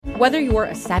Whether you're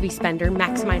a savvy spender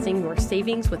maximizing your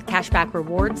savings with cashback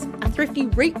rewards, a thrifty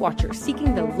rate watcher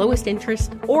seeking the lowest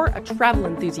interest, or a travel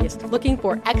enthusiast looking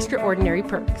for extraordinary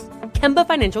perks, Kemba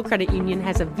Financial Credit Union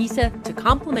has a visa to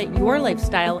complement your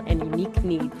lifestyle and unique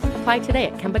needs. Apply today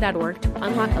at Kemba.org to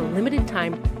unlock a limited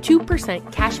time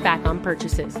 2% cash back on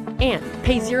purchases and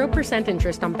pay 0%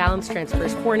 interest on balance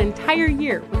transfers for an entire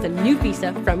year with a new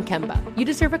visa from Kemba. You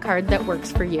deserve a card that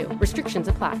works for you. Restrictions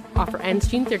apply. Offer ends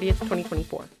June 30th,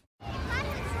 2024.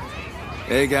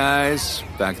 Hey guys,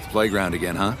 back at the playground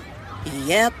again, huh?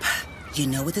 Yep. You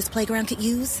know what this playground could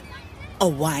use? A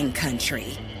wine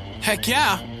country. Heck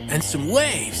yeah, and some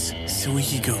waves, so we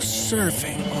could go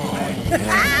surfing. Oh, yeah.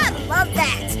 Ah, love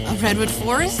that. A redwood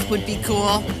forest would be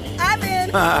cool. I'm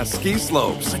in. Ah, ski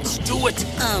slopes. Let's do it.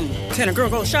 Can a girl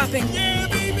go shopping? Yeah,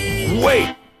 baby.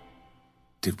 Wait!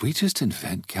 Did we just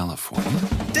invent California?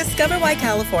 Discover why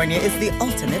California is the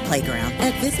ultimate playground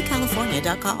at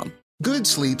visitcalifornia.com. Good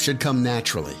sleep should come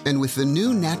naturally, and with the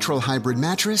new Natural Hybrid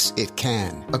mattress, it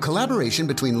can. A collaboration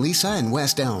between Lisa and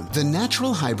West Elm, the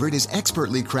Natural Hybrid is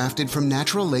expertly crafted from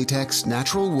natural latex,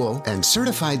 natural wool, and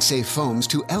certified safe foams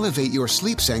to elevate your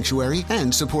sleep sanctuary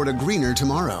and support a greener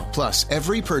tomorrow. Plus,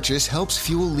 every purchase helps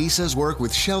fuel Lisa's work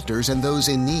with shelters and those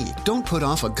in need. Don't put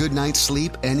off a good night's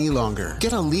sleep any longer.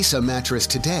 Get a Lisa mattress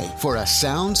today for a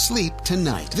sound sleep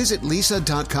tonight. Visit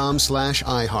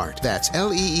lisa.com/iHeart. That's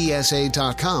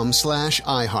LEESA.com/iHeart.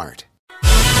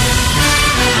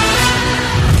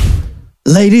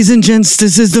 Ladies and gents,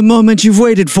 this is the moment you've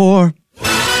waited for.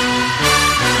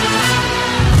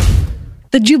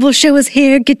 The Jubal Show is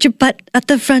here. Get your butt at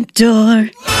the front door.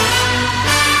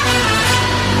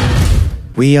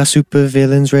 We are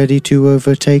supervillains ready to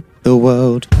overtake the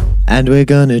world, and we're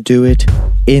gonna do it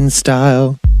in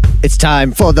style. It's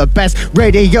time for the best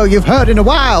radio you've heard in a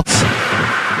while.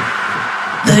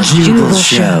 The Jubal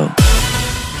Show.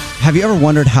 Have you ever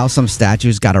wondered how some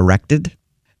statues got erected?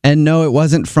 And no, it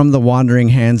wasn't from the wandering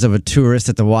hands of a tourist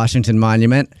at the Washington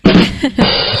Monument.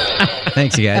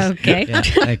 Thanks, you guys. Okay. Yeah,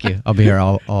 thank you. I'll be here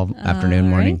all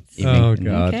afternoon, morning, evening. Oh,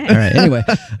 God. Okay. All right, anyway.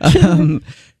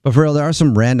 But for real, there are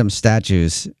some random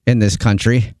statues in this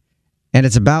country, and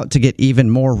it's about to get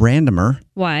even more randomer.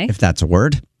 Why? If that's a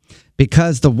word.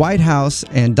 Because the White House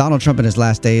and Donald Trump in his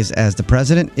last days as the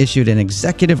president issued an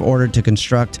executive order to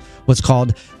construct what's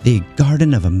called the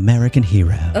Garden of American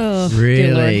Heroes. Oh,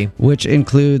 Really? Which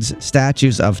includes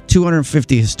statues of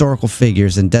 250 historical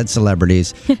figures and dead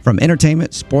celebrities from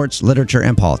entertainment, sports, literature,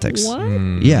 and politics. What?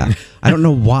 Yeah. I don't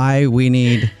know why we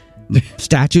need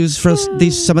statues for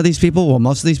some of these people. Well,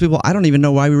 most of these people, I don't even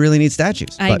know why we really need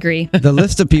statues. I agree. The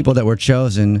list of people that were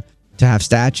chosen to have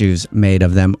statues made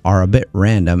of them are a bit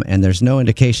random, and there's no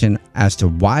indication as to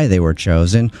why they were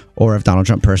chosen or if Donald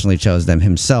Trump personally chose them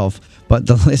himself, but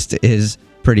the list is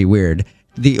pretty weird.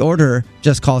 The order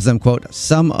just calls them, quote,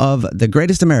 some of the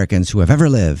greatest Americans who have ever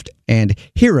lived and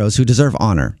heroes who deserve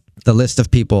honor. The list of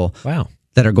people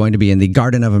that are going to be in the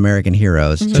Garden of American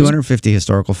Heroes, 250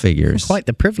 historical figures. Quite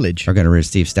the privilege. Are going to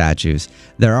receive statues.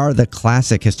 There are the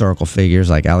classic historical figures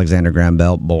like Alexander Graham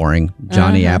Bell, boring.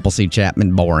 Johnny Appleseed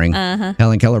Chapman, boring.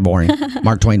 Helen Keller, boring.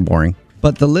 Mark Twain, boring.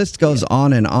 But the list goes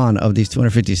on and on of these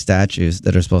 250 statues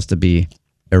that are supposed to be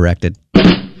erected.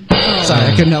 Sorry,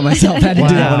 I couldn't help myself. I had to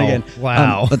do that one again.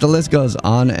 Wow. But the list goes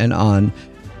on and on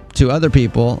to other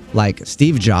people like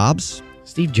Steve Jobs.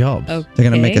 Steve Jobs. Okay. They're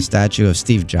going to make a statue of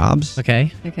Steve Jobs.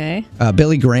 Okay. Okay.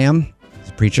 Billy Graham, he's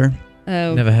a preacher.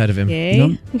 Oh. Never heard of him. Okay.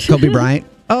 No. Kobe Bryant.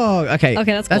 Oh, okay.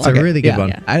 Okay, that's cool. That's a really good Yeah. one.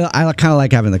 Yeah. I kind of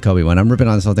like having the Kobe one. I'm ripping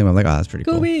on this whole thing. But I'm like, oh, that's pretty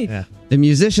cool. Kobe. Yeah. The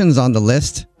musicians on the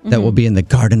list that will be in the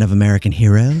Garden of American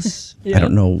Heroes. I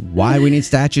don't know why we need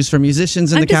statues for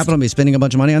musicians in the Capitol and be spending a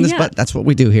bunch of money on this, but that's what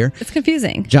we do here. It's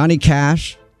confusing. Johnny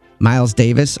Cash, Miles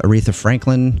Davis, Aretha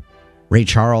Franklin, Ray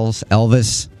Charles,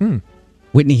 Elvis,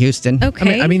 Whitney Houston.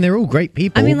 Okay. I mean, they're all great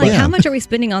people. I mean, like, but- how much are we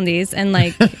spending on these? And,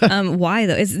 like, why,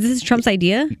 though? Is this Trump's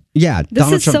idea? Yeah. This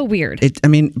Donald is Trump, so weird.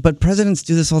 But presidents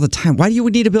do this all the time. Why do you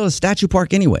need to build a statue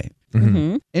park anyway?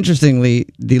 Interestingly,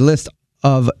 the list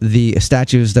of the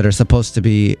statues that are supposed to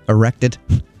be erected.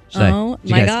 Oh,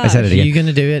 my I said it Are again. you going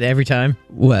to do it every time?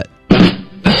 What?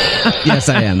 Yes,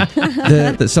 I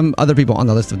am. Some other people on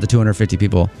the list of the 250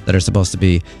 people that are supposed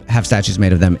to have statues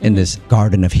made of them in this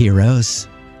Garden of Heroes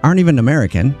aren't even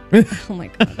American. Oh, my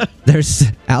God. There's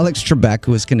Alex Trebek,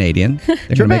 who is Canadian. They're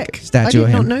going to make a statue I of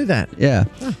did him. not know that. Yeah.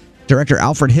 Director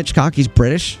Alfred Hitchcock, he's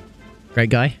British. Great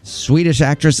guy. Swedish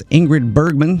actress Ingrid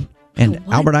Bergman and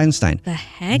What Albert Einstein. The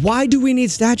heck? Why do we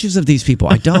need statues of these people?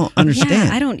 I don't understand.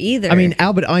 Yeah, I don't either. I mean,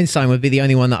 Albert Einstein would be the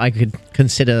only one that I could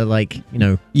consider, like,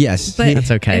 Yes. but that's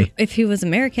okay. If he was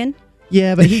American.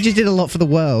 Yeah, but he just did a lot for the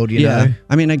world, you know?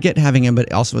 I mean, I get having him,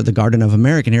 but also the Garden of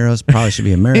American Heroes probably should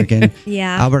be American.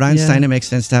 Yeah. Albert Einstein, it makes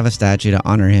sense to have a statue to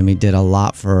honor him. He did a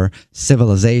lot for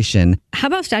civilization. How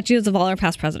about statues of all our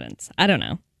past presidents? I don't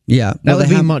know. Yeah. That would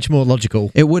be much more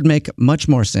logical. It would make much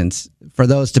more sense for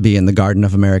those to be in the Garden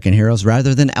of American Heroes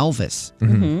rather than Elvis.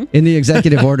 Mm-hmm. In the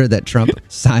executive order that Trump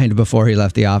signed before he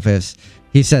left the office,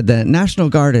 he said the National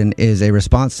Garden is a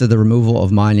response to the removal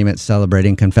of monuments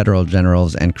celebrating Confederate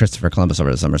generals and Christopher Columbus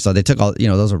over the summer. So they took all,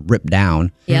 those are ripped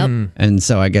down. Yep. And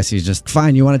so I guess he's just,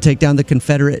 fine, you want to take down the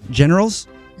Confederate generals?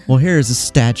 Well, here's a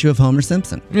statue of Homer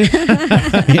Simpson. Okay,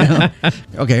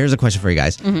 here's a question for you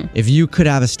guys. Mm-hmm. If you could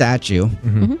have a statue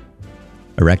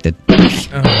erected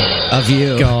of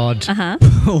you, God.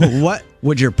 what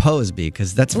would your pose be?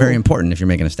 Because that's very important if you're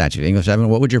making a statue. English Evan,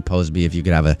 what would your pose be if you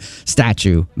could have a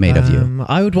statue made of you?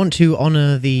 I would want to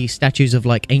honor the statues of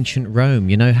like ancient Rome.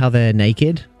 You know how they're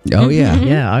naked? Oh, yeah.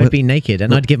 Yeah, I would be naked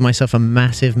and I'd give myself a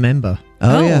massive member.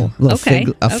 Oh, yeah. Okay.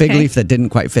 A fig leaf that didn't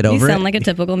quite fit You over sound it. like a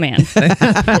typical man. All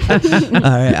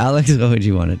right, Alex, what would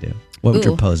you want to do? What would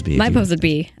your pose be? My pose would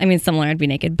be, similar. I'd be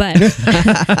naked, but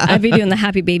I'd be doing the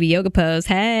happy baby yoga pose.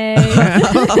 Hey.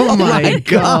 Oh my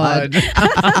God.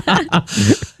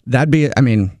 That'd be a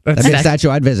statue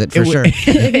I'd visit for sure.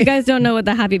 If you guys don't know what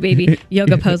the happy baby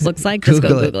yoga pose looks like, just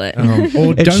go Google it.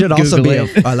 Or It should also Google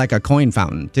be like a coin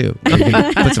fountain, too. You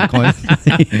can put some coins.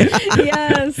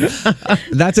 Yes.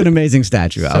 That's an amazing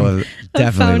statue. I would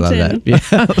definitely love that. Yeah.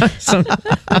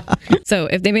 So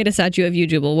if they made a statue of you,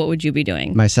 Jubal, what would you be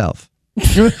doing? Myself.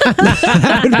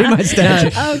 That would be my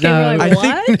statue. Okay, we're like,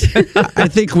 what? I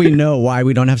think we know why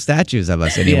we don't have statues of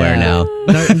us anywhere now.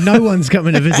 No one's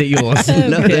coming to visit yours.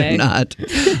 No, they're not.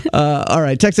 All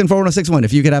right, text in 41061.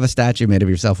 If you could have a statue made of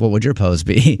yourself, what would your pose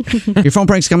be? Your phone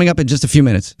prank's coming up in just a few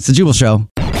minutes. It's the Jubal Show.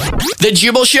 The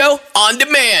Jubal Show on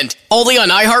demand, only on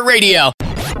iHeartRadio.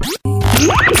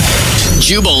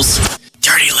 Jubal's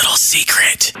dirty little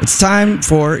secret. It's time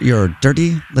for your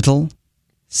dirty little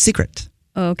secret.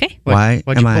 Okay. Why'd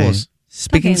you am I pause?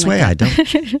 speaking this Talking way? like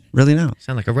I don't really know.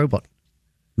 Sound like a robot.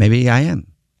 Maybe I am,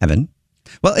 Evan.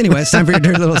 Well, anyway, it's time for your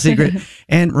dirty little secret.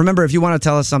 And remember, if you want to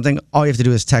tell us something, all you have to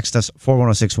do is text us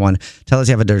 41061. Tell us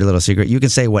you have a dirty little secret. You can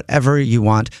say whatever you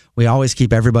want. We always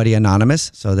keep everybody anonymous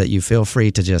so that you feel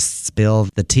free to just spill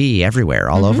the tea everywhere,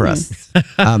 all over us.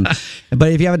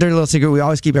 But if you have a dirty little secret, we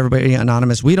always keep everybody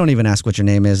anonymous. We don't even ask what your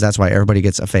name is. That's why everybody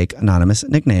gets a fake anonymous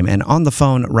nickname. And on the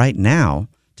phone right now,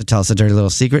 to tell us a dirty little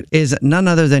secret is none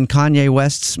other than Kanye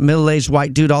West's middle-aged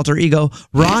white dude alter ego,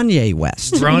 Ronye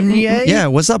West. Ronye? Yeah,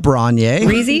 what's up, Ronye?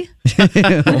 Breezy?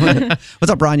 What's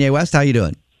up, Ronye West? How you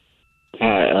doing?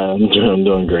 Hi, I'm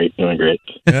doing great.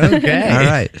 Okay. All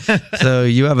right. So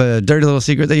you have a dirty little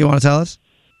secret that you want to tell us?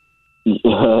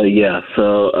 Yeah.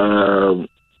 So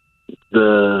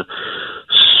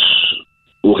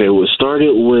it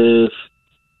started with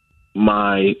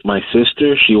my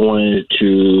sister. She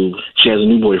has a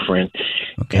new boyfriend,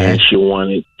 and she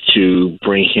wanted to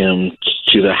bring him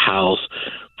to the house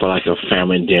for like a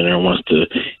family dinner and wants to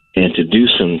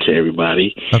introduce him to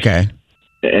everybody. Okay.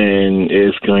 And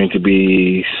it's going to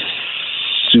be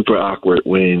super awkward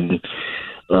when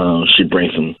she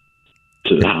brings him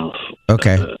to the house.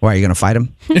 Okay. Why, are you going to fight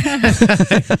him?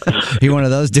 You one of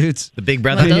those dudes? The big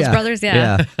brother? One of those brothers,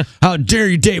 yeah. How dare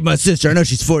you date my sister? I know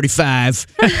she's 45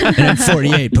 and I'm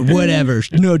 48, but whatever.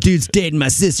 No dude's dating my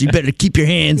sister. You better keep your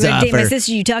hands off Date my her.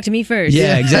 sister, you talk to me first.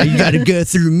 Yeah, exactly. You got to go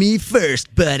through me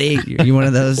first, buddy. You one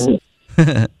of those?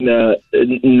 No,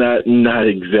 not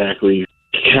exactly.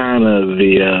 Kind of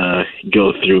the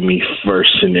go through me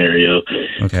first scenario.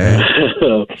 Okay.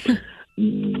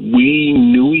 We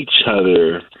knew each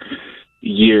other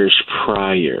years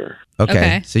prior.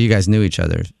 Okay. So you guys knew each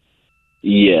other.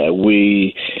 Yeah,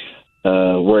 we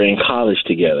were in college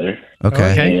together.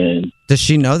 Okay. And does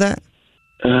she know that?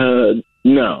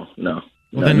 No.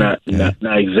 Well, then, not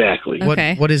exactly.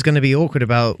 Okay. What is going to be awkward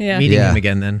about meeting him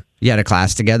again then? You had a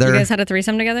class together? You guys had a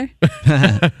threesome together?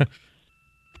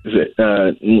 Is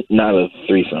it, not a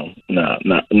threesome. No,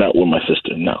 not with my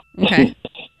sister. No. Okay.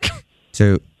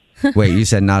 So, wait, you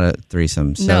said not a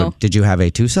threesome. So, No. did you have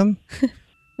a twosome?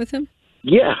 With him?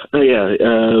 Yeah.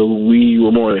 We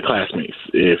were more than classmates.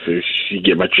 If you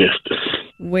get my drift.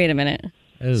 Wait a minute.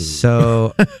 Oh.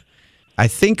 So, I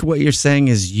think what you're saying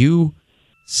is you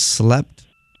slept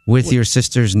with your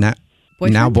sister's now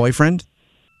boyfriend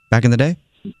back in the day?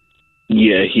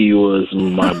 Yeah, he was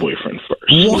my boyfriend first.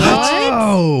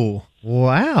 Whoa!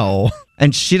 Wow.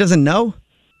 And she doesn't know?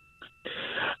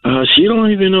 She don't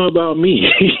even know about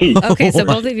me. Okay, so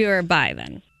both of you are bi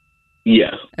then.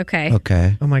 Yeah. Okay.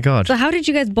 Okay. Oh, my God. So how did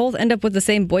you guys both end up with the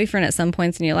same boyfriend at some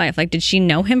points in your life? Like, did she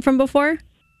know him from before?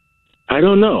 I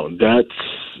don't know. That's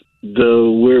the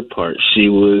weird part. She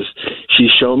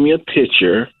showed me a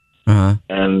picture,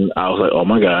 and I was like, oh,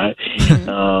 my God.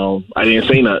 I didn't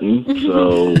say nothing.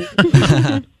 So,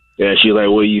 yeah, she's like,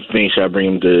 what do you think? Should I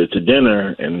bring him to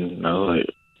dinner? And I was like,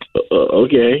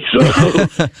 okay. So...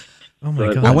 Oh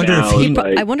my God! I wonder if he.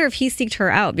 I wonder if he seeked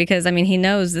her out because he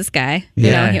knows this guy.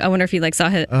 Yeah. I wonder if he saw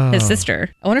his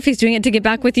sister. I wonder if he's doing it to get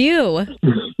back with you.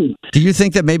 Do you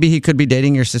think that maybe he could be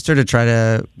dating your sister to try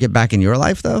to get back in your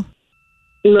life, though?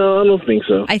 No, I don't think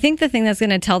so. I think the thing that's going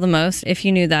to tell the most, if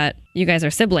you knew that you guys are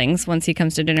siblings, once he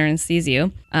comes to dinner and sees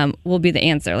you, will be the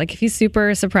answer. Like if he's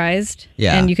super surprised,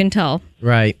 and you can tell,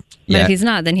 right? But if he's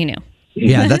not, then he knew.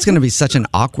 Yeah, that's going to be such an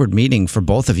awkward meeting for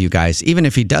both of you guys. Even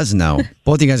if he does know,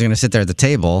 both of you guys are going to sit there at the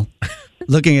table,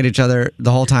 looking at each other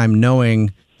the whole time,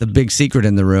 knowing the big secret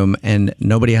in the room, and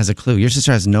nobody has a clue. Your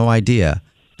sister has no idea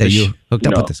that you hooked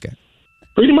up with this guy.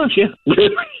 Pretty much, yeah.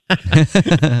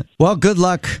 Well, good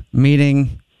luck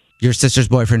meeting your sister's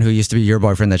boyfriend, who used to be your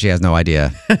boyfriend, that she has no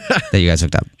idea that you guys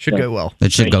hooked up. Should go well.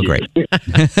 It should go great.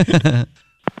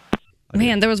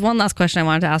 Man, there was one last question I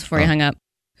wanted to ask before you hung up.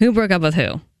 Who broke up with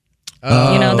who?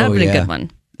 Oh, that would have been a good one.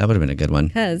 That would have been a good one.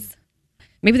 Because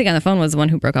maybe the guy on the phone was the one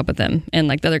who broke up with him, and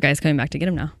the other guy's coming back to get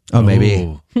him now. Oh,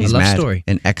 maybe he's a love mad. story.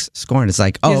 An ex-scorn. It's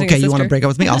like, oh, okay, you want to break up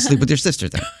with me? I'll sleep with your sister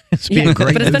then. It's been a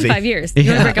great but it's movie. been 5 years. You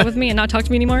want to break up with me and not talk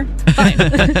to me anymore? Fine.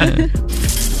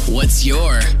 What's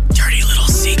your dirty little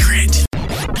secret?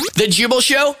 The Jubal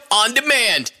Show on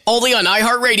demand, only on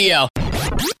iHeartRadio.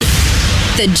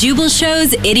 The Jubal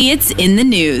Show's Idiots in the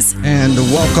News. And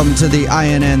welcome to the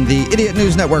INN, the Idiot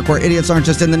News Network, where idiots aren't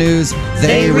just in the news,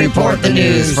 they report the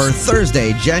news. For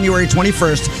Thursday, January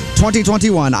 21st,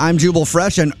 2021, I'm Jubal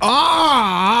Fresh, and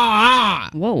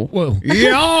Whoa.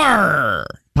 Yar!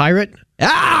 Pirate?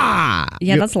 Yeah,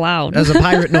 that's loud. That was a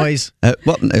pirate noise.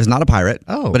 Well, it was not a pirate.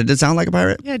 Oh. But it did sound like a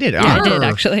pirate. Yeah, it did. Yeah, it did,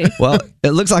 actually. Well,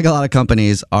 it looks like a lot of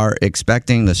companies are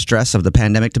expecting the stress of the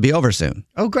pandemic to be over soon.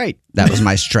 Oh, great. That was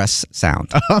my stress sound.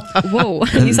 Whoa,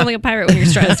 you sound like a pirate when you're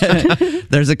stressed.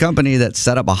 There's a company that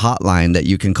set up a hotline that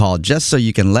you can call just so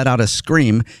you can let out a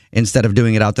scream instead of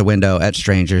doing it out the window at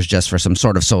strangers just for some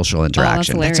sort of social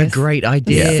interaction. hilarious. That's a great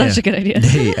idea. Such a good idea.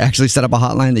 They actually set up a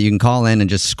hotline that you can call in and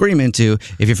just scream into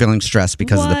if you're feeling stressed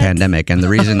because of the pandemic. And the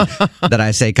reason that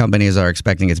I say companies are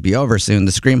expecting it to be over soon,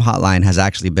 the Scream hotline has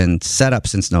actually been set up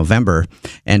since November,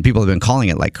 and people have been calling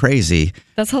it like crazy.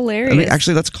 That's hilarious.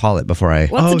 Actually, let's call it before I...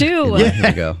 Let's do. Yeah, here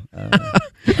we go. All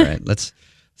right, let's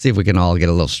see if we can all get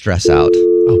a little stress out.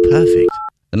 Oh, perfect.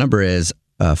 The number is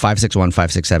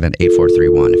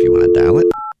 561-567-8431 if you want to dial it.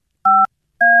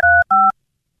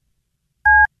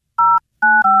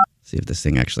 See if this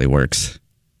thing actually works.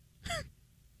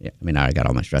 Yeah, I mean, I got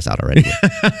all my stress out already.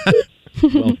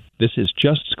 Well, this is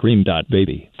just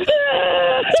Scream.baby.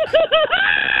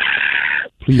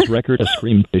 Please record a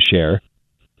scream to share.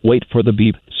 Wait for the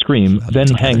beep, scream, then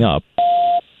hang up.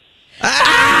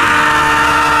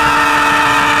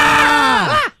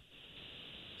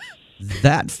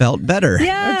 That felt better.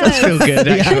 Yeah, that does feel good,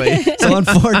 actually. So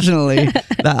unfortunately,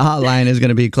 that hotline is going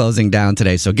to be closing down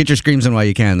today. So get your screams in while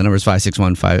you can. The number is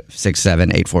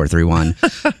 561-567-8431.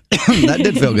 That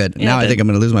did feel good. Now I think I'm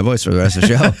going to lose my voice for the rest of the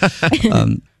show.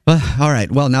 All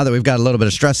right. Well, now that we've got a little bit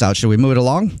of stress out, should we move it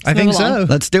along? I think so.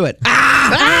 Let's do it.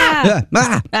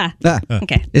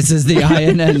 Okay. This is the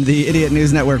INN, the Idiot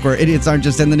News Network, where idiots aren't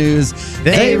just in the news,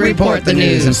 they report the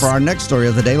news. And for our next story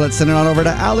of the day, let's send it on over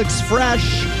to Alex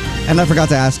Fresh. And I forgot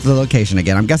to ask the location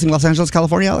again. I'm guessing Los Angeles,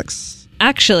 California, Alex?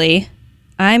 Actually,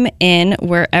 I'm in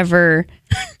wherever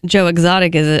Joe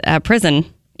Exotic is at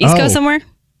prison. East Coast somewhere?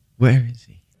 Where is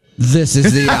he? This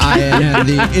is the INN,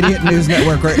 the Idiot News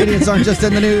Network, where idiots aren't just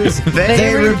in the news,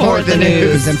 they report the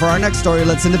news. And for our next story,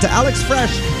 let's send it to Alex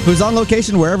Fresh, who's on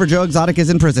location wherever Joe Exotic is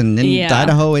in prison. In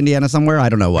Idaho, Indiana, somewhere. I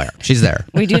don't know where. She's there.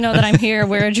 We do know that I'm here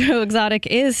where Joe Exotic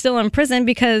is still in prison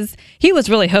because he was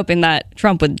really hoping that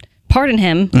Trump would pardon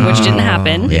him, which didn't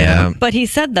happen. Yeah. But he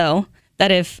said, though, that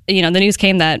if the news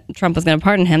came that Trump was going to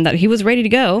pardon him, that he was ready to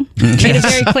go. Made it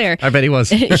very clear. I bet he was.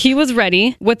 He was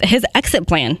ready with his exit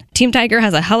plan. Team Tiger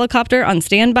has a helicopter on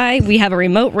standby. We have a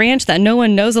remote ranch that no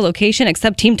one knows the location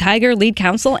except Team Tiger, lead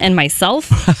counsel, and myself.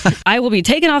 I will be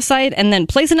taken off site and then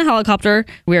placed in a helicopter.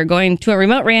 We are going to a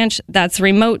remote ranch that's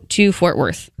remote to Fort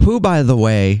Worth. Who, by the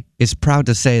way, is proud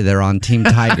to say they're on Team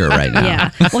Tiger right now. Yeah.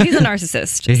 Well, he's a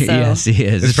narcissist. So. Yes, he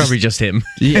is. It's probably just him.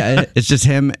 Yeah, it's just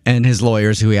him and his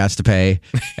lawyers who he has to pay.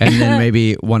 And then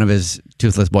maybe one of his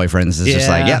toothless boyfriends is just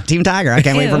like, yeah, Team Tiger. I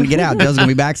can't wait for him to get out. Joe's going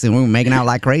to be back soon. We're making out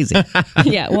like crazy.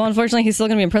 Yeah. Well, unfortunately, he's still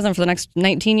going to be in prison for the next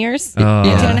 19 years. 18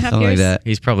 yeah, and a half something years. like that.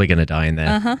 He's probably going to die in there.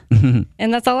 Uh-huh.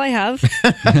 And that's all I have.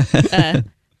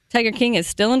 Tiger King is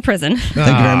still in prison. Thank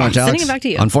you very much, Alex. Sending it back to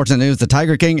you. Unfortunate news, the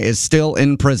Tiger King is still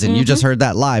in prison. You just heard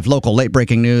that live, local,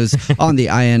 late-breaking news on the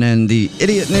INN, the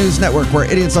Idiot News Network, where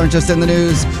idiots aren't just in the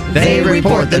news, they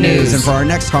report the news. And for our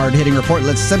next hard-hitting report,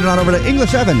 let's send it on over to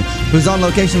English Evan, who's on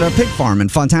location at a pig farm in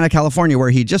Fontana, California, where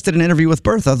he just did an interview with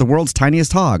Bertha, the world's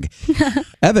tiniest hog.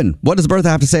 Evan, what does Bertha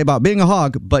have to say about being a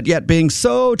hog, but yet being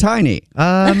so tiny?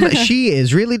 She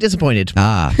is really disappointed.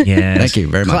 Yeah. Thank you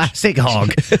very much. Classic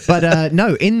hog. But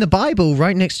no, in the Bible,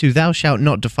 right next to thou shalt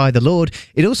not defy the Lord,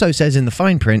 it also says in the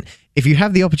fine print, if you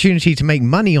have the opportunity to make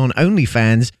money on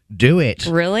OnlyFans, do it.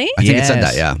 Really? I think it said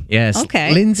that, yeah. Yes.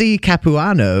 Okay. Lindsay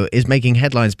Capuano is making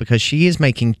headlines because she is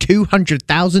making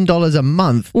 $200,000 a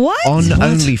month on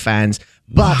OnlyFans.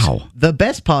 But the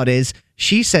best part is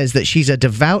she says that she's a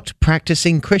devout,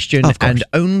 practicing Christian and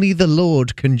only the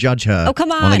Lord can judge her. Oh,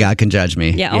 come on. Only God can judge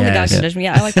me. Yeah, only God can judge me.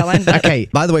 Yeah, I like that line better. Okay.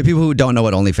 By the way, people who don't know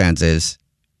what OnlyFans is,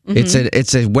 it's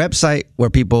a website where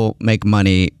people make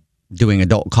money doing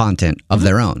adult content of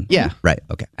their own. Yeah. Right.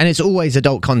 Okay. And it's always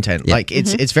adult content. Yeah. Like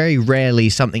it's very rarely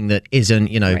something that isn't,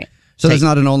 So there's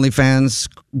not an OnlyFans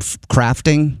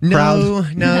crafting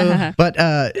crowd? No. But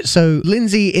so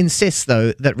Lindsay insists,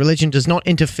 though, that religion does not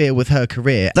interfere with her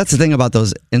career. That's the thing about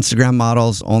those Instagram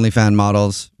models, OnlyFans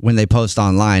models. When they post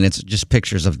online, it's just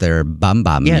pictures of their bum.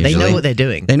 Yeah, usually. they know what they're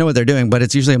doing. They know what they're doing, but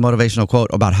it's usually a motivational quote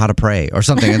about how to pray or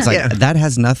something. It's like, that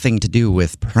has nothing to do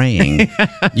with praying. You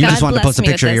just want to post a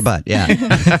picture of your butt. Yeah.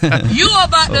 You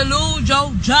about to lose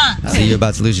your job. I see you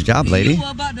about to lose your job, lady. You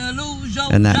about to lose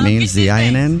your And that job. means the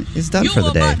INN is done for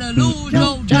the day. About to lose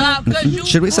your job 'cause you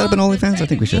Should we set up an OnlyFans? I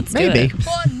think we should. Maybe.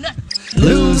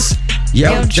 Lose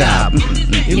your job.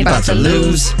 You about to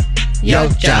lose your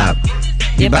job.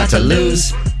 You about to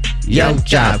lose your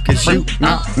job. Because you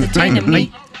are entertaining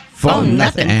me for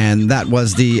nothing. And that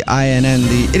was the INN,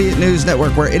 the Idiot News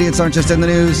Network, where idiots aren't just in the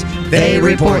news, they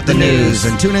report the news.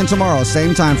 And tune in tomorrow,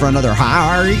 same time, for another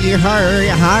hard-hitting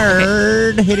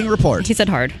report. He said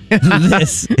hard.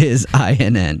 This is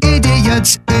INN.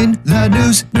 Idiots in the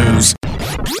news.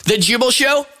 The Jubal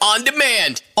Show on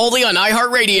demand, only on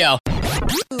iHeartRadio.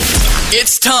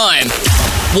 It's time.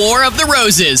 War of the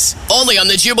Roses, only on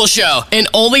The Jubal Show, and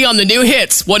only on the new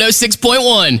hits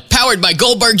 106.1. Powered by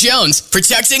Goldberg Jones,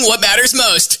 protecting what matters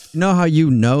most. You know how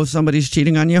you know somebody's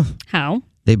cheating on you? How?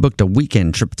 They booked a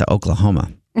weekend trip to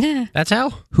Oklahoma. That's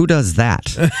how? Who does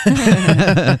that?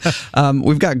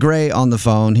 We've got Gray on the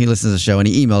phone. He listens to the show, and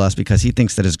he emailed us because he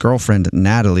thinks that his girlfriend,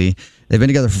 Natalie, they've been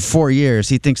together for 4 years.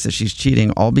 He thinks that she's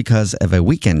cheating all because of a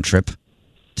weekend trip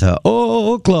to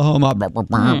Oklahoma.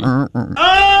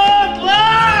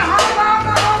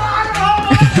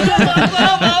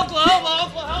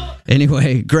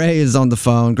 Anyway, Gray is on the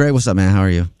phone. Gray, what's up, man? How are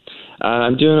you?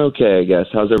 I'm doing okay, I guess.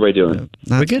 How's everybody doing?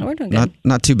 We're good. We're doing good.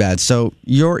 Not too bad. So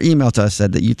your email to us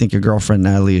said that you think your girlfriend,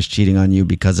 Natalie, is cheating on you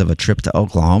because of a trip to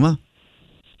Oklahoma?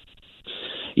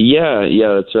 Yeah,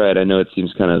 that's right. I know it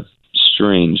seems kind of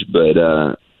strange,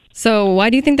 but... So why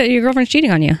do you think that your girlfriend's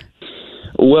cheating on you?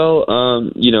 Well,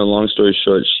 long story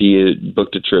short, she had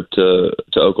booked a trip to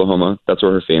Oklahoma. That's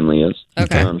where her family is.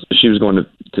 Okay. So she was going to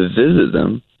visit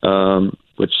them,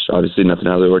 which obviously nothing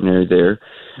out of the ordinary there.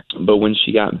 But when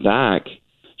she got back,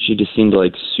 she just seemed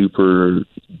like super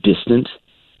distant,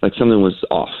 like something was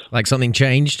off. Like something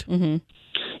changed? Mm-hmm.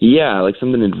 Yeah, like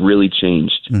something had really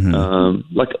changed.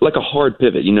 Like a hard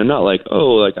pivot, not like,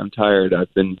 oh, like I'm tired,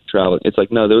 I've been traveling. It's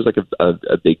like, no, there was like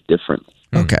a big difference.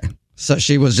 Okay. So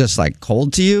she was just like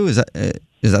cold to you? Is that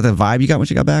the vibe you got when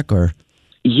she got back, or?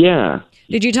 Yeah.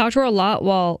 Did you talk to her a lot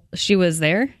while she was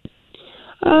there?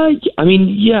 Not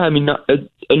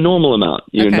a normal amount.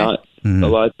 You're not. A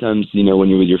lot of times, when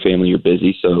you're with your family, you're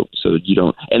busy, so you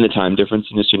don't, and the time difference,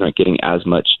 so you're not getting as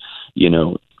much,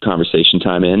 conversation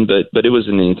time in. But it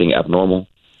wasn't anything abnormal.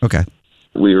 Okay.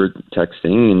 We were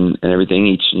texting and everything,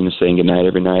 each saying goodnight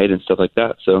every night and stuff like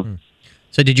that. So.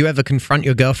 So did you ever confront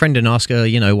your girlfriend and ask her,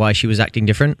 why she was acting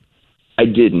different? I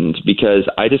didn't, because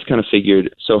I just kind of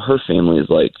figured, so her family is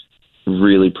like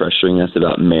really pressuring us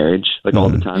about marriage, like all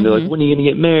the time. They're like, when are you going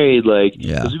to get married? Like,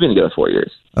 because we've been together 4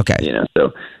 years. Okay.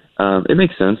 So it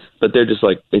makes sense, but they're just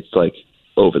like, it's like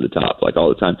over the top, like all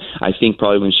the time. I think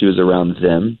probably when she was around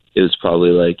them, it was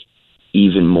probably like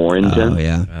even more intense. Oh,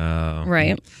 yeah.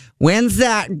 Right. When's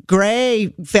that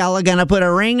gray fella gonna put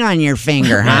a ring on your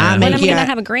finger, huh? When am I gonna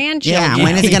have a grandchild? Yeah,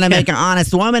 when is he gonna make an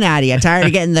honest woman out of you? Tired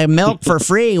of getting the milk for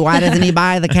free. Why doesn't he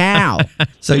buy the cow?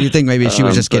 So you think maybe she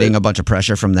was just getting a bunch of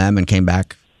pressure from them and came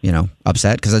back,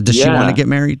 upset? Because does she want to get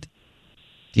married?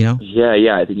 Do you know?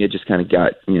 Yeah. I think it just kind of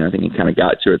got, to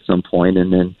her at some point,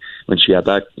 and then when she got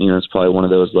back, it's probably one of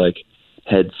those like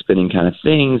head spinning kind of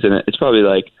things, and it's probably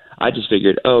like I just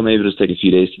figured, maybe it'll just take a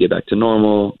few days to get back to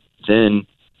normal. Then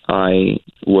I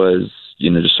was,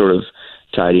 just sort of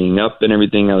tidying up and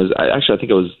everything. I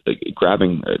think I was like,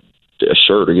 grabbing a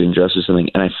shirt or getting dressed or something,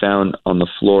 and I found on the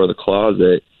floor of the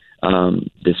closet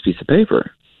this piece of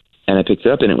paper, and I picked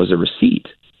it up, and it was a receipt.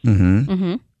 Mm-hmm.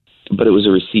 Mm-hmm. But it was a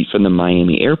receipt from the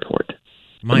Miami airport.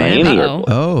 Miami Airport.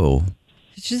 Oh.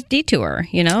 It's just detour,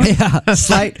 Yeah,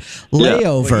 slight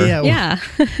layover. Yeah.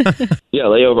 Yeah,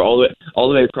 layover all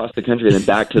the way across the country and then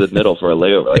back to the middle for a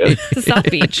layover. To South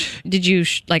Beach. Did you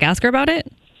ask her about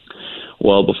it?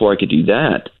 Well, before I could do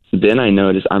that, then I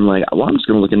noticed, I'm like, well, I'm just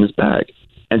going to look in this bag.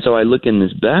 And so I look in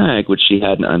this bag, which she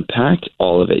hadn't unpacked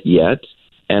all of it yet,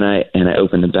 and I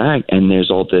open the bag, and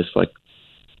there's all this like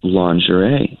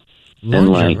lingerie.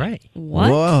 Lingerie? What?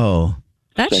 Whoa.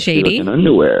 That's shady.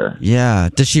 Underwear. Yeah.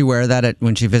 Does she wear that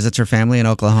when she visits her family in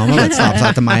Oklahoma that stops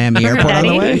at the Miami airport on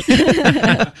the way?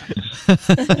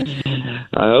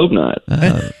 I hope not.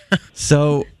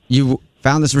 So you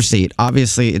found this receipt.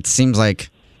 Obviously, it seems like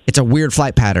it's a weird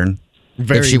flight pattern.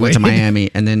 If she went to Miami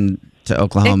and then to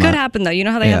Oklahoma. It could happen, though. You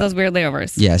know how they have those weird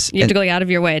layovers? Yes. You have to go out of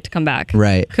your way to come back.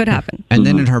 Right. Could happen. And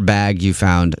then in her bag, you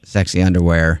found sexy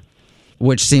underwear,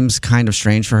 which seems kind of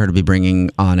strange for her to be bringing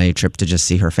on a trip to just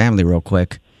see her family real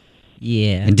quick.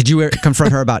 Yeah. And did you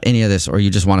confront her about any of this, or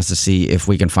you just want us to see if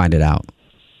we can find it out?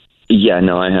 Yeah,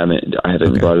 no, I haven't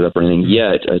brought it up or anything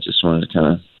yet. I just wanted to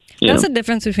kind of... That's the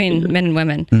difference between men and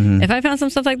women. Mm-hmm. If I found some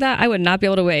stuff like that, I would not be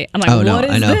able to wait. I'm like, what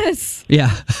is this?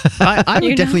 Yeah. I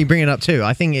would definitely bring it up too.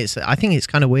 I think it's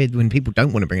kind of weird when people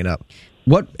don't want to bring it up.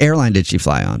 What airline did she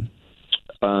fly on?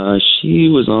 She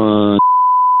was on...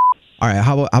 All right,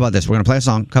 how about this? We're going to play a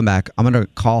song, come back. I'm going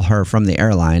to call her from the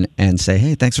airline and say,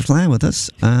 hey, thanks for flying with us.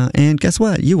 And guess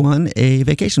what? You won a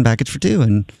vacation package for two.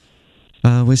 And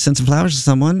we sent some flowers to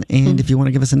someone. And if you want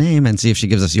to give us a name and see if she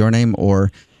gives us your name,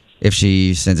 or if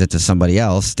she sends it to somebody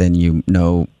else, then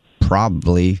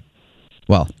probably,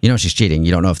 she's cheating.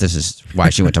 You don't know if this is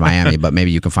why she went to Miami, but maybe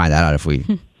you can find that out if we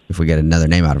get another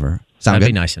name out of her. That'd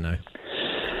be nice to know.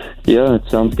 Yeah, it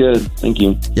sounds good. Thank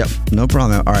you. Yep, no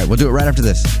problem. All right, we'll do it right after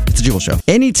this. It's a Jubal Show.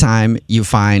 Anytime you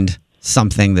find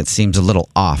something that seems a little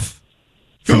off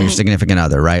from your significant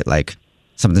other, right? Like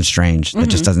something strange that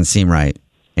just doesn't seem right,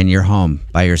 and you're home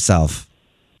by yourself,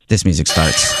 this music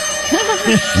starts.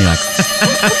 And you're like,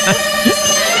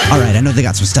 all right, I know they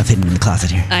got some stuff hidden in the closet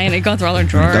here. I ain't going through all their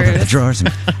drawers. Go through the drawers.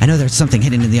 And I know there's something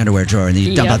hidden in the underwear drawer, and then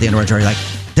you dump out the underwear drawer. You're like,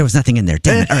 there was nothing in there.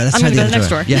 Damn it. All right, let's try the other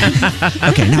drawer. Yeah.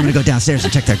 Okay, now I'm going to go downstairs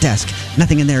and check their desk.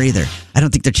 Nothing in there either. I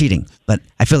don't think they're cheating, but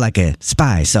I feel like a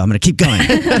spy, so I'm going to keep going.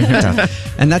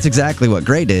 And that's exactly what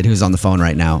Gray did, who's on the phone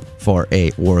right now for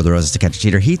a War of the Roses to catch a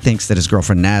cheater. He thinks that his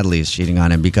girlfriend Natalie is cheating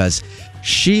on him because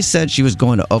she said she was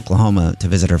going to Oklahoma to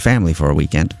visit her family for a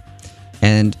weekend.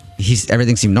 And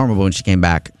everything seemed normal, but when she came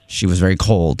back, she was very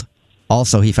cold.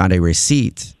 Also, he found a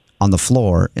receipt on the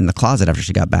floor in the closet after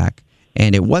she got back.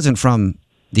 And it wasn't from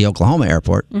the Oklahoma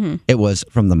airport. It was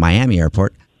from the Miami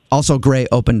airport. Also, Gray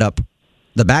opened up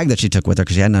the bag that she took with her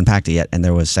because she hadn't unpacked it yet, and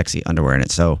there was sexy underwear in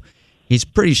it. So he's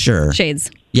pretty sure.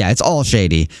 Shades. Yeah, it's all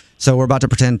shady. So we're about to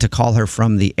pretend to call her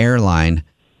from the airline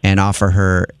and offer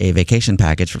her a vacation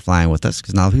package for flying with us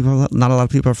because not a lot of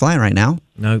people are flying right now.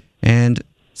 Nope. And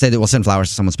say that we'll send flowers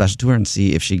to someone special to her and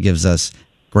see if she gives us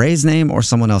Gray's name or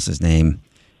someone else's name.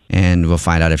 And we'll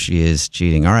find out if she is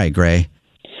cheating. All right, Gray.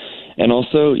 And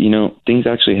also, things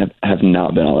actually have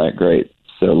not been all that great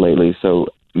lately. So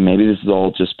maybe this is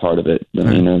all just part of it. The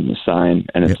sign,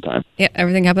 and it's time. Yeah,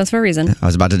 everything happens for a reason. I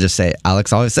was about to just say,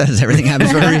 Alex always says everything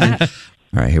happens for a reason. All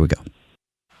right, here we go.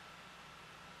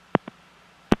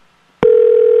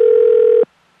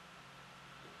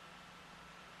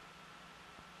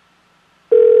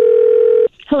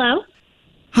 Hello?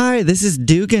 Hi, this is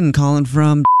Dugan calling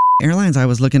from Airlines. I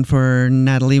was looking for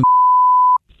Natalie.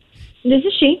 This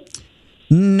is she.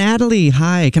 Natalie,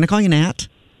 hi. Can I call you Nat?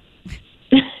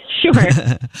 Sure.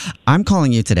 I'm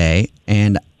calling you today,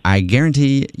 and I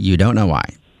guarantee you don't know why.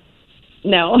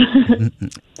 No.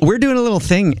 We're doing a little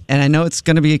thing, and I know it's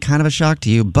going to be kind of a shock to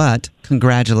you, but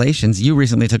congratulations. You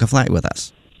recently took a flight with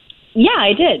us. Yeah,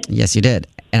 I did. Yes, you did.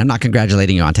 And I'm not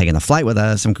congratulating you on taking the flight with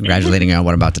us. I'm congratulating you on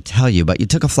what I'm about to tell you. But you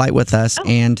took a flight with us,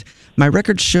 and my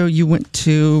records show you went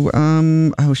to,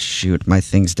 my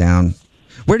thing's down.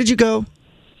 Where did you go?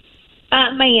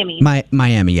 Miami.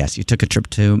 Miami, yes. You took a trip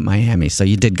to Miami. So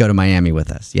you did go to Miami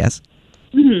with us, yes?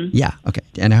 Mm-hmm. Yeah, okay.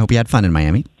 And I hope you had fun in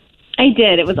Miami. I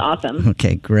did. It was awesome.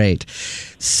 Okay, great.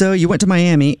 So you went to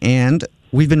Miami, and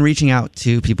we've been reaching out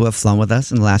to people who have flown with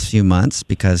us in the last few months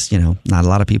because, not a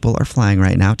lot of people are flying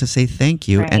right now to say thank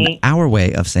you. Right. And our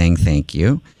way of saying thank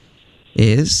you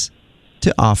is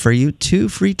to offer you 2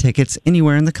 free tickets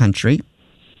anywhere in the country.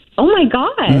 Oh, my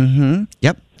God. Mm-hmm.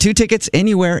 Yep. 2 tickets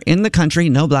anywhere in the country,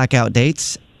 no blackout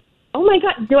dates. Oh, my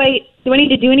God. Do I need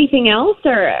to do anything else?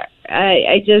 Or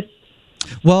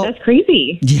Well, that's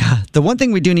crazy. Yeah. The one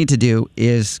thing we do need to do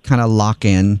is kind of lock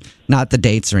in, not the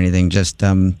dates or anything, just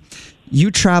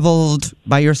you traveled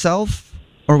by yourself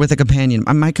or with a companion?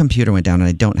 My computer went down and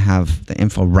I don't have the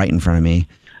info right in front of me.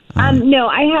 No,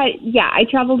 I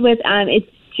traveled with, it's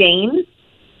James.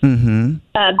 Mm-hmm.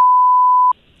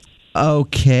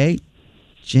 Okay.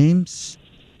 James.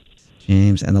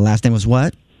 And the last name was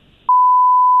what?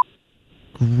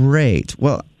 Great.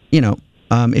 Well,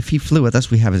 if he flew with us,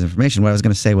 we have his information. What I was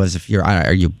going to say was,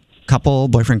 are you couple,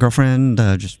 boyfriend, girlfriend,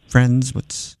 just friends?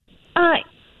 What's?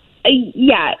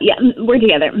 Yeah, we're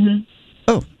together. Mm-hmm.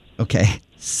 Oh, okay.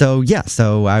 So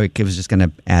I was just going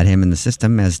to add him in the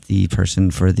system as the person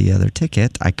for the other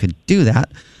ticket. I could do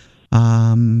that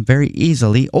very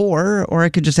easily, or I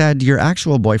could just add your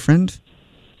actual boyfriend,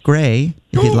 Gray,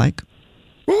 if you'd like.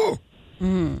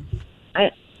 I'm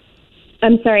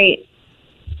sorry.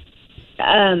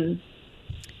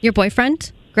 Your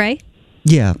boyfriend, Gray?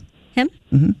 Yeah. Him?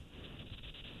 Mm-hmm.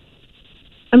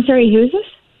 I'm sorry, who is this?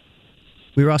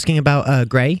 We were asking about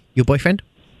Gray, your boyfriend.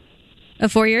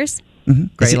 Of 4 years? Mm-hmm.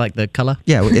 Gray, like the color?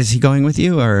 Yeah. Is he going with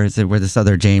you, or is it with this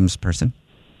other James person?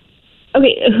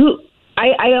 Okay, who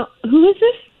is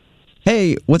this?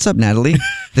 Hey, what's up, Natalie?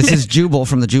 This is Jubal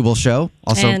from the Jubal Show.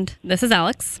 Also, And this is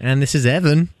Alex. And this is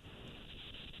Evan.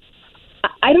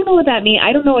 I don't know what that means.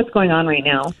 I don't know what's going on right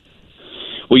now.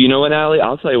 Well, you know what, Allie?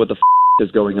 I'll tell you what the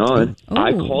is going on. Oh.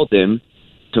 I called him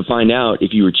to find out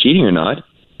if you were cheating or not,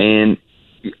 and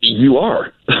you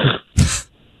are.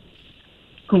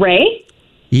 Gray?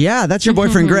 Yeah, that's your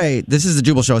boyfriend, Gray. This is the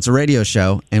Jubal Show. It's a radio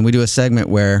show, and we do a segment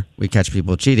where we catch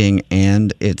people cheating,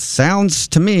 and it sounds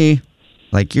to me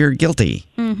like you're guilty.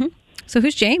 Mm-hmm. So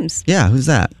who's James? Yeah, who's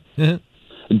that?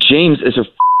 James is her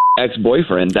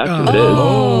ex-boyfriend. That's who it is.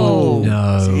 Oh,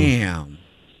 no. Damn.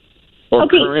 Or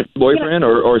current boyfriend,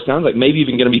 or sounds like maybe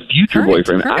even going to be future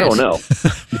boyfriend. I don't know.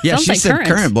 Yeah, Sounds she like said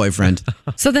current boyfriend.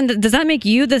 So then does that make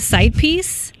you the side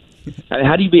piece?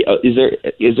 How do you be? Is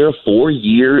there a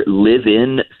 4-year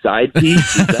live-in side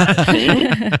piece? Is that a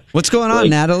thing? What's going on,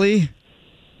 Natalie?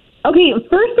 Okay,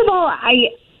 first of all,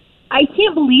 I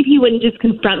can't believe he wouldn't just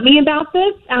confront me about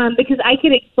this because I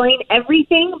could explain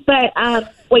everything. But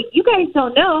what you guys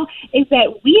don't know is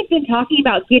that we've been talking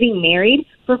about getting married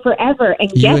for forever.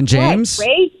 And You guess and James?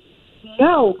 what?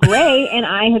 Gray and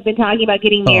I have been talking about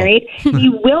getting married. He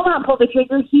will not pull the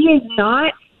trigger. He is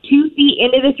not 2 feet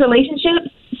into this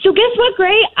relationship. So guess what,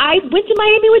 Gray? I went to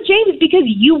Miami with James because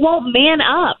you won't man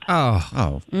up.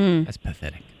 Oh. That's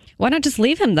pathetic. Why not just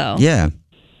leave him, though? Yeah.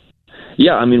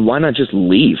 Yeah, I mean, why not just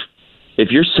leave?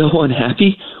 If you're so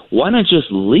unhappy, why not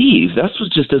just leave? That's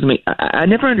what just doesn't make... I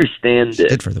never understand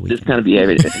this kind of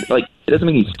behavior. Like, it doesn't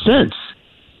make any sense.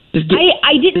 Just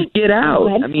get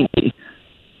out. I mean,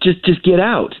 just get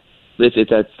out, if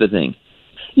that's the thing.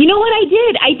 You know what I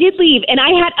did? I did leave, and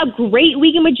I had a great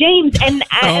weekend with James, and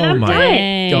I'm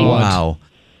done. God. Wow.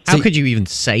 How could you even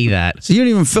say that? So you don't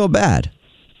even feel bad?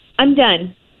 I'm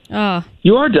done. Oh.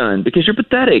 You are done because you're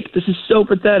pathetic. This is so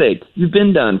pathetic. You've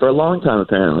been done for a long time,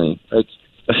 apparently. Like,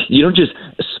 you don't just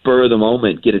spur of the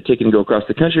moment get a ticket and go across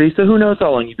the country. So who knows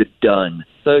how long you've been done?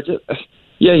 So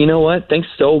yeah, you know what? Thanks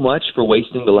so much for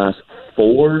wasting the last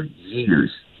 4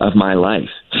 years of my life.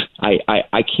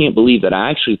 I can't believe that I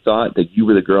actually thought that you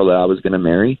were the girl that I was going to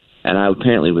marry, and I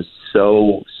apparently was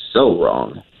so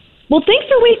wrong. Well, thanks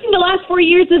for wasting the last 4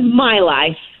 years of my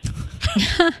life.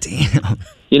 Damn.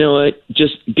 You know what?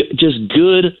 Just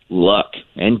good luck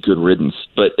and good riddance.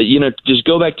 But just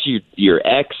go back to your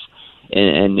ex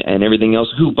and everything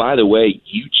else. Who, by the way,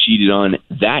 you cheated on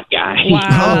that guy.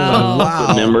 Wow. Wow.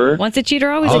 Remember? Once a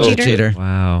cheater, always Always a cheater.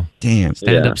 Wow. Damn.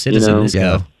 Stand-up citizen, let's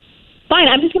go. Fine,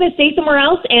 I'm just going to stay somewhere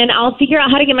else, and I'll figure out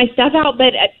how to get my stuff out,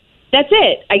 but that's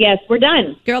it, I guess. We're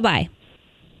done. Girl, bye.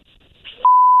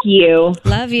 You.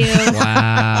 Love you.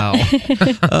 Wow.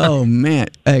 Oh, man.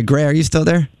 Hey, Gray, are you still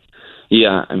there?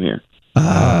 Yeah, I'm here.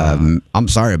 I'm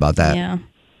sorry about that. Yeah.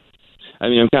 I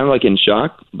mean, I'm kind of like in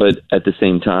shock, but at the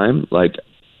same time, like,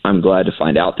 I'm glad to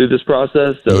find out through this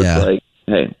process. So Yeah. it's like,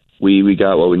 hey, we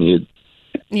got what we needed.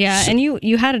 Yeah, and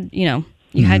you had,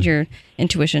 You had your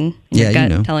intuition, your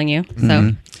gut telling you.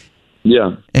 So,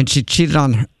 yeah. And she cheated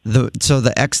on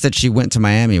the ex that she went to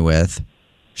Miami with.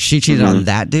 She cheated on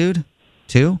that dude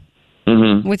too.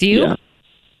 With you? Yeah.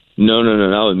 No,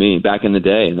 not with me. Back in the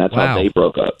day, and that's how they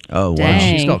broke up. Oh, wow.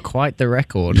 Dang. She's got quite the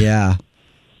record. Yeah.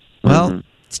 Well,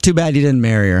 it's too bad you didn't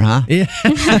marry her, huh? Yeah.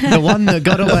 The one that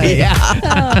got away.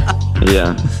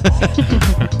 Yeah.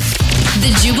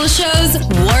 The Jubal Show's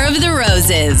War of the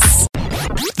Roses.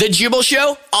 The Jubal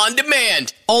Show on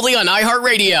demand, only on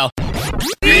iHeartRadio.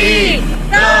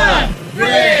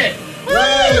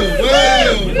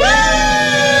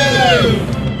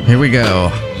 Here we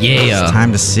go. Yeah. It's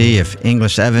time to see if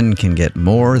English Evan can get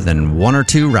more than one or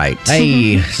two right.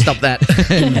 Hey, stop that.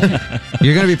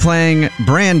 You're going to be playing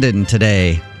Brandon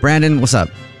today. Brandon, what's up?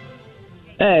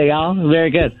 Hey, y'all. Very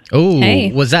good. Oh,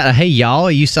 Hey. was that a hey, y'all?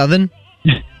 Are you Southern?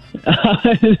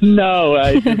 No,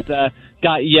 I just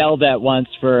got yelled at once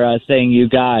for saying you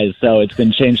guys, so it's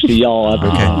been changed to y'all ever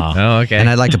since. Oh, okay. And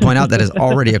I'd like to point out that is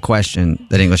already a question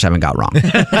that English Evan got wrong.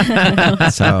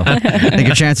 So I think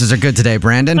your chances are good today,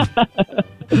 Brandon.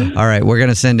 All right, we're going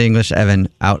to send English Evan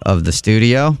out of the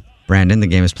studio. Brandon, the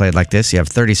game is played like this. You have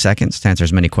 30 seconds to answer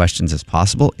as many questions as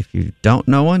possible. If you don't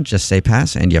know one, just say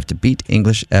pass, and you have to beat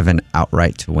English Evan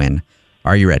outright to win.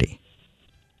 Are you ready?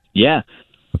 Yeah.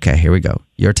 Okay, here we go.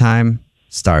 Your time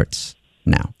starts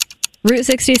now. Route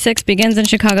 66 begins in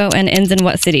Chicago and ends in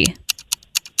what city?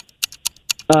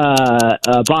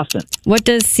 Boston. What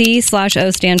does C/O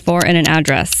stand for in an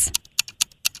address?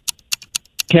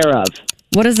 Care of.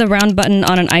 What is the round button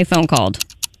on an iPhone called?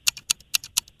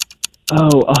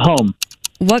 Oh, a home.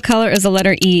 What color is the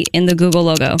letter E in the Google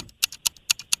logo?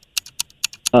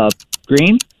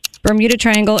 Green. Bermuda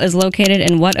Triangle is located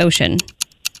in what ocean?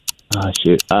 Oh,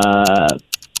 shoot.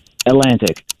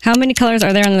 Atlantic. How many colors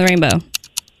are there in the rainbow?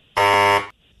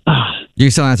 You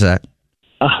can still answer that.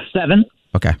 7.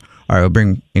 Okay. All right, we'll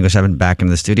bring English Evan back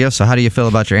into the studio. So how do you feel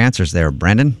about your answers there,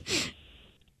 Brandon?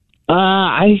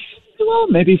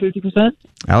 Maybe 50%.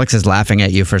 Alex is laughing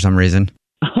at you for some reason.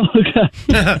 Okay.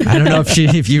 I don't know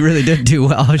if you really did do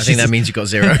well. I think that means you got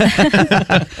 0.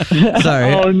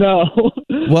 Sorry. Oh, no.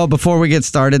 Well, before we get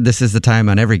started, this is the time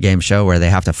on every game show where they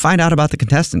have to find out about the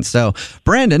contestants. So,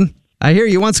 Brandon, I hear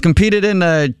you once competed in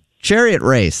a chariot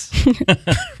race.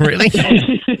 Really?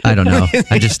 I don't know.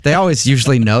 They always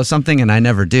usually know something, and I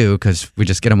never do because we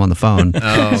just get them on the phone.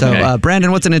 Oh, okay. So,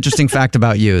 Brandon, what's an interesting fact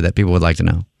about you that people would like to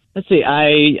know? Let's see.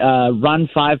 I run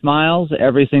 5 miles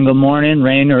every single morning,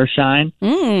 rain or shine.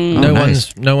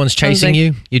 No one's chasing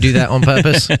you. You do that on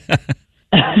purpose.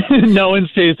 No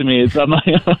one's chasing me. It's on my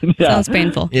own. Yeah. Sounds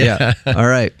painful. Yeah. All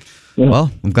right.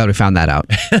 Well, I'm glad we found that out.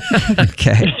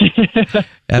 Okay.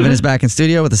 Evan is back in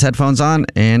studio with his headphones on.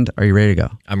 And are you ready to go?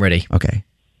 I'm ready. Okay.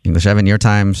 English Evan, your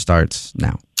time starts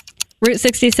now. Route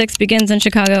 66 begins in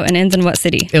Chicago and ends in what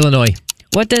city? Illinois.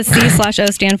 What does C/O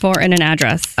stand for in an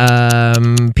address?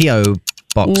 P.O.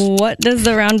 box. What does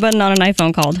the round button on an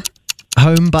iPhone called?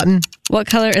 Home button. What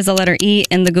color is the letter E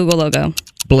in the Google logo?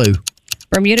 Blue.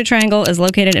 Bermuda Triangle is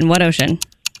located in what ocean?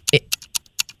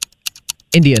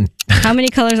 Indian. How many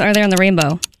colors are there in the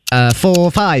rainbow?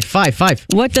 4, 5, 5, 5.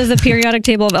 What does the periodic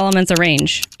table of elements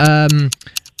arrange?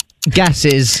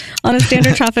 Gases. On a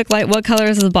standard traffic light, what color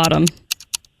is the bottom?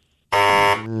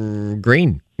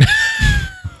 Green.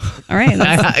 All right.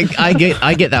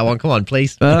 I get that one. Come on,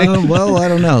 please. Well, I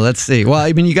don't know. Let's see. Well,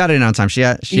 I mean, you got it in on time. She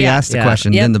asked the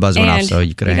question, then the buzz went off, so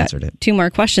you could have answered it. 2 more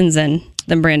questions in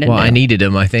than Brandon Well, did. I needed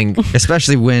them, I think.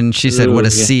 Especially when she said, what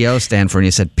does CO stand for? And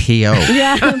you said PO.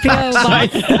 Yeah, PO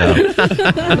box.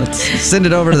 Let's send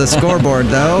it over to the scoreboard,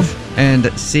 though,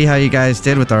 and see how you guys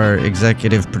did with our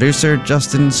executive producer,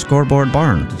 Justin Scoreboard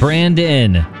Barnes.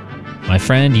 Brandon, my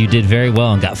friend, you did very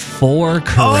well and got 4 correct.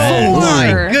 Oh,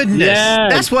 my goodness.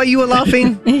 Yes. That's why you were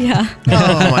laughing? Yeah.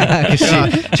 Oh, my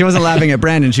gosh. She wasn't laughing at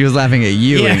Brandon. She was laughing at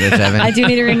you, English Evan. I do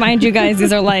need to remind you guys,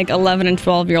 these are like 11 and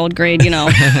 12-year-old grade,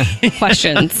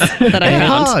 questions that I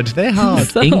found. They're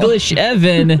hard. English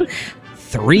Evan,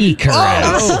 3 correct.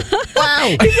 Oh,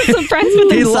 wow. He's surprised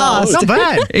with He himself. lost. Not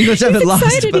bad. English Evan lost.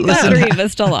 Excited But he got listen, 3,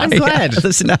 but still lost. I'm glad.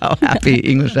 listen how happy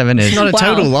English Evan is. It's not a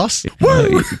total loss.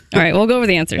 All right, we'll go over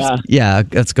the answers. Yeah,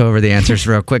 let's go over the answers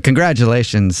real quick.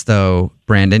 Congratulations, though,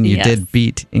 Brandon. You Yes. did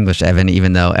beat English Evan,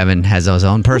 even though Evan has his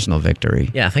own personal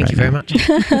victory. Yeah, thank you very much.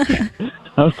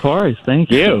 Of course. Thank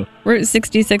you. Route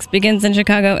 66 begins in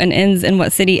Chicago and ends in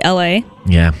what city? LA.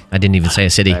 Yeah, I didn't even say a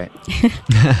city.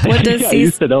 What does Yeah,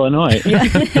 you said Illinois.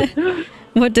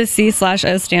 What does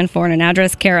C/O stand for in an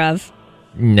address? Care of.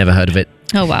 Never heard of it.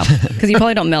 Oh, wow. Because you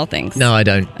probably don't mail things. No, I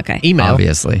don't. Okay. Email.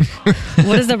 Obviously.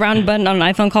 What is the round button on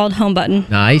an iPhone called? Home button.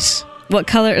 Nice. What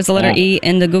color is the letter E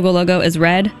in the Google logo is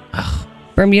red?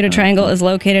 Bermuda Triangle is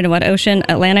located in what ocean?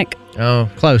 Atlantic. Oh,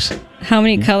 close. How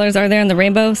many colors are there in the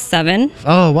rainbow? 7.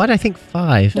 Oh, why did I think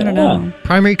 5? I don't know.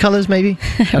 Primary colors, maybe?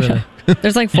 I don't know.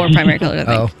 There's like 4 primary colors,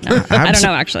 I think. No, I don't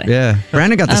know, actually. Yeah.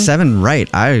 Brandon got the 7 right.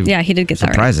 Yeah, he did get that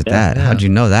right. Surprised at that. Yeah. How'd you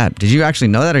know that? Did you actually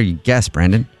know that, or you guessed,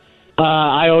 Brandon?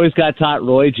 I always got taught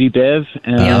Roy G. Biv,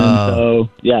 and so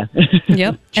yeah.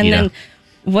 Yep. And then,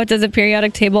 what does a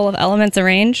periodic table of elements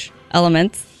arrange?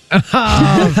 Elements.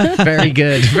 Oh, very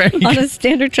good. Very good. On a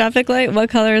standard traffic light, what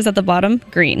color is at the bottom?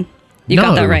 Green. You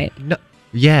got that right. No.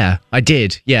 Yeah, I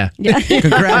did. Yeah.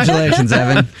 Congratulations,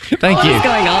 Evan. Thank you. What's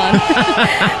going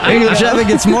on? English Evan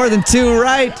gets more than 2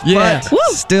 right, but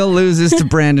still loses to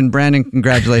Brandon. Brandon,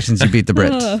 congratulations. You beat the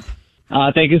Brits.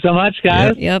 Thank you so much,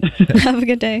 guys. Yep. Have a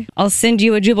good day. I'll send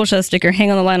you a Jubal Show sticker. Hang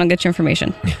on the line. I'll get your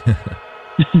information.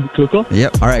 Cool.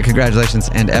 Yep. All right. Congratulations.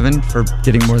 And Evan, for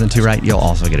getting more than 2 right, you'll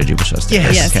also get a Jubal Show sticker.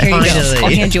 Yes, here you go.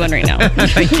 I'll hand you one right now.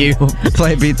 Thank you. We'll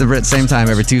play Beat the Brits same time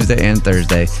every Tuesday and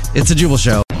Thursday. It's a Jubal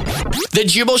Show. The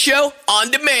Jubal Show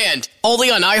on demand,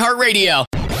 only on iHeartRadio.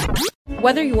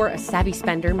 Whether you're a savvy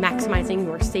spender maximizing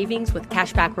your savings with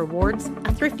cashback rewards,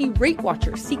 a thrifty rate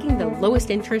watcher seeking the lowest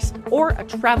interest, or a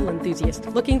travel enthusiast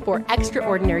looking for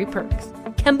extraordinary perks,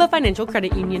 Kemba Financial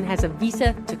Credit Union has a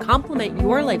visa to complement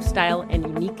your lifestyle and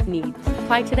unique needs.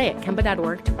 Apply today at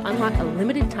Kemba.org to unlock a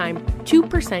limited time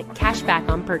 2% cash back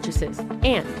on purchases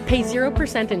and pay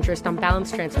 0% interest on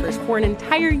balance transfers for an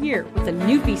entire year with a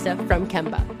new visa from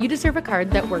Kemba. You deserve a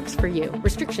card that works for you.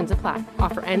 Restrictions apply.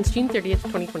 Offer ends June 30th,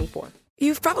 2024.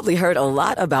 You've probably heard a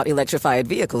lot about electrified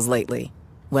vehicles lately.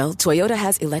 Well, Toyota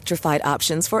has electrified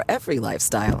options for every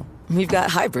lifestyle. We've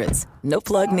got hybrids, no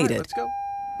plug needed. Let's go.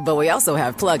 But we also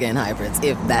have plug-in hybrids,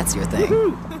 if that's your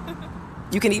thing.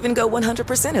 You can even go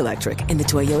 100% electric in the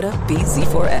Toyota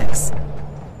BZ4X.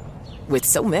 With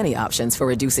so many options for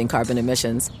reducing carbon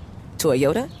emissions,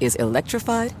 Toyota is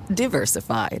electrified,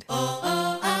 diversified.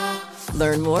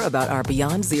 Learn more about our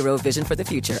Beyond Zero vision for the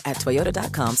future at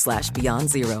toyota.com/Beyond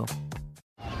Zero.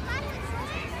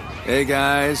 Hey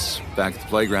guys, back at the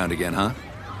playground again, huh?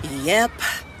 Yep.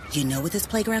 You know what this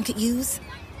playground could use?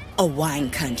 A wine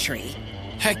country.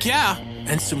 Heck yeah,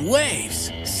 and some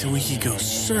waves so we could go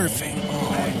surfing.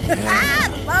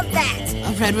 Love that.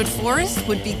 A redwood forest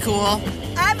would be cool.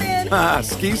 I'm in.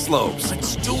 Ski slopes.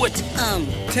 Let's do it.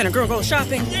 Can a girl go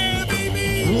shopping? Yeah,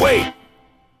 baby. Wait!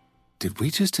 Did we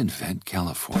just invent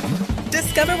California?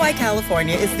 Discover why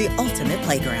California is the ultimate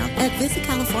playground at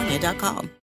visitcalifornia.com.